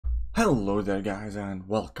Hello there guys and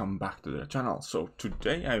welcome back to the channel. So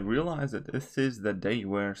today I realized that this is the day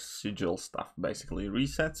where sigil stuff basically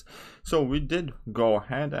resets. So we did go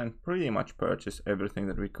ahead and pretty much purchase everything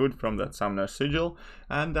that we could from that summoner sigil,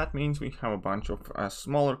 and that means we have a bunch of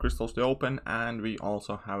smaller crystals to open, and we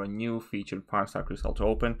also have a new featured 5-star crystal to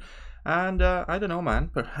open. And I don't know, man,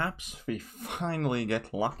 perhaps we finally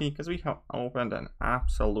get lucky because we have opened an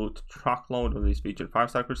absolute truckload of these featured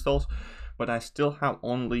 5-star crystals, but I still have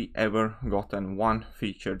only ever gotten one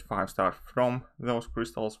featured 5-star from those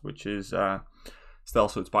crystals, which is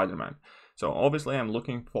Stealth Suit Spider-Man. So obviously I'm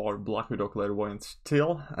looking for Black Widow Clairvoyant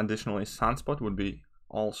still. Additionally, Sunspot would be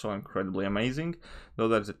also incredibly amazing, though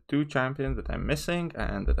there's a 2 champions that I'm missing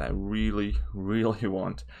and that I really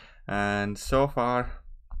want. And so far,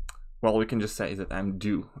 well, we can just say that I'm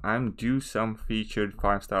due some featured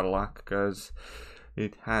 5-star luck, because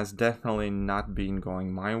it has definitely not been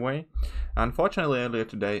going my way. Unfortunately, earlier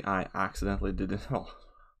today I accidentally didn't, well,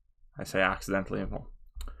 I say accidentally, well,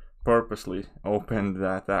 purposely opened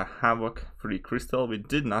that Havoc free crystal. We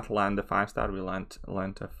did not land a 5-star, we landed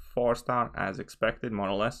a 4-star as expected, more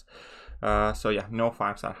or less. So yeah, no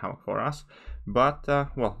 5-star Havoc for us, but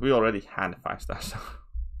well, we already had a 5-star, so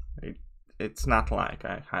it's not like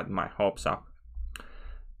I had my hopes up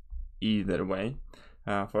either way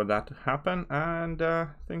for that to happen. And I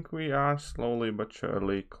think we are slowly but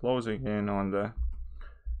surely closing in on the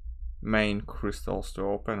main crystals to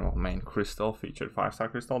open. Well, main crystal, featured 5-star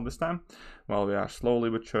crystal this time. Well, we are slowly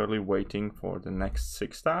but surely waiting for the next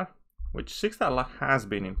 6-star, which 6-star luck has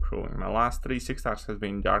been improving. My last 3 6-stars has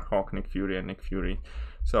been Darkhawk, Nick Fury and Nick Fury,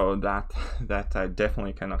 so that I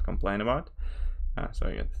definitely cannot complain about. So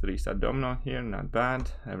I get 3-star Domino here, not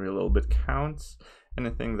bad. Every little bit counts.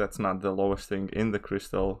 Anything that's not the lowest thing in the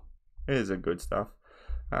crystal is a good stuff.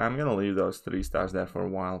 I'm gonna leave those 3 stars there for a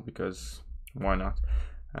while, because why not?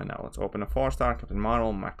 And now let's open a 4-star Captain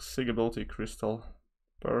Marvel Max Sig ability crystal.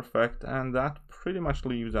 Perfect. And that pretty much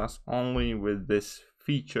leaves us only with this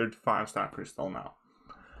featured 5-star crystal now.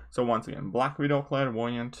 So once again, Black Widow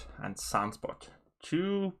Clairvoyant and Sunspot.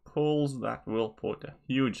 2 pulls that will put a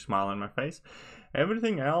huge smile on my face.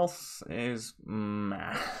 Everything else is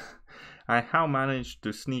meh. I have managed to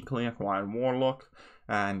sneakily acquire Warlock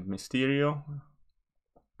and Mysterio.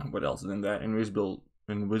 What else is in there? Invisible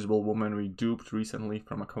Woman we duped recently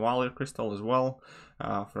from a Cavalier crystal as well,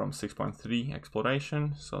 from 6.3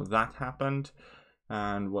 exploration, so that happened.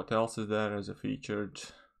 And what else is there as a featured?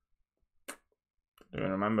 I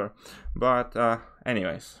don't remember, but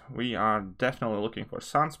anyways, we are definitely looking for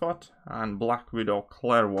Sunspot and Black Widow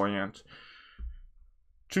Clairvoyant.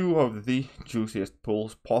 2 of the juiciest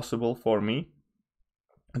pulls possible for me.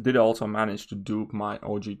 I did also manage to dupe my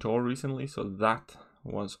OG Tor recently, so that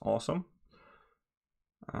was awesome.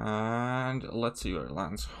 And let's see where it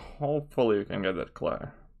lands. Hopefully we can get that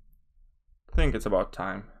Claire. I think it's about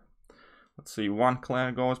time. Let's see, 1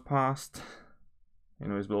 Claire goes past.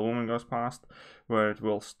 Invisible Woman goes past, where it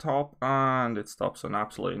will stop, and it stops on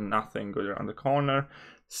absolutely nothing good around the corner.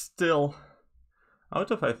 Still, out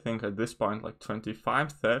of, I think at this point, like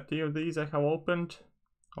 25-30 of these I have opened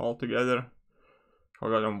altogether, I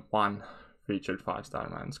got on 1 featured 5-star,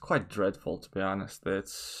 man. It's quite dreadful, to be honest.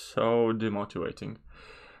 It's so demotivating.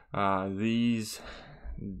 These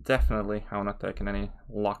definitely have not taken any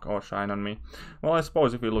luck or shine on me. Well, I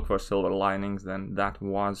suppose if we look for silver linings, then that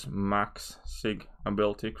was Max Sig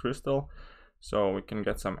ability crystal, so we can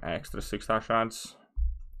get some extra 6-star shards,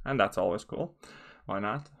 and that's always cool. Why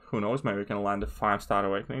not? Who knows, maybe we can land a 5-star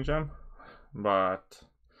awakening gem, but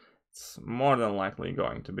it's more than likely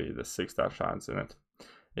going to be the 6-star shards in it.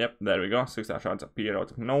 Yep, there we go. 6-star shards appear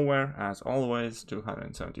out of nowhere as always,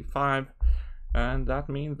 275, and that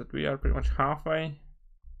means that we are pretty much halfway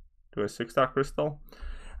to a 6-star crystal.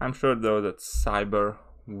 I'm sure though that Cyber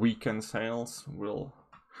Weekend sales will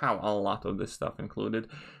have a lot of this stuff included,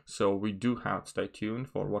 so we do have to stay tuned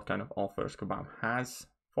for what kind of offers Kabam has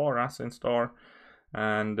for us in store,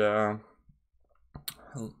 and we're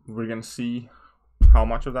gonna see how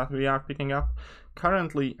much of that we are picking up.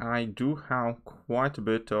 Currently I do have quite a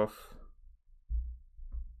bit of,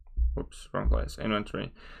 oops, wrong place,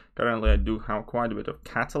 inventory. Currently I do have quite a bit of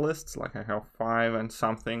catalysts, like I have 5 and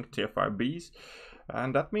something tier 5Bs,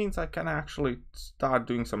 and that means I can actually start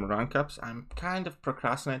doing some rank ups. I'm kind of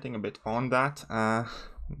procrastinating a bit on that.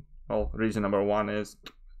 Well, reason number 1 is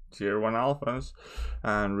tier 1 alphas,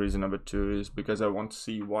 and reason number 2 is because I want to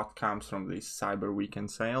see what comes from these Cyber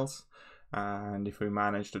Weekend sales, and if we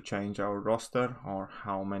manage to change our roster, or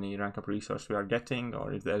how many rank up resources we are getting,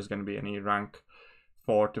 or if there's going to be any rank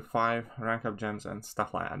 4 to 5 rank up gems and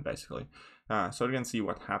stuff like that, basically. so you can see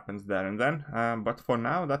what happens there and then. But for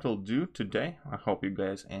now, that will do today. I hope you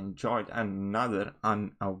guys enjoyed another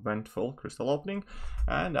uneventful crystal opening,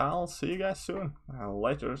 and I'll see you guys soon.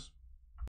 Laters.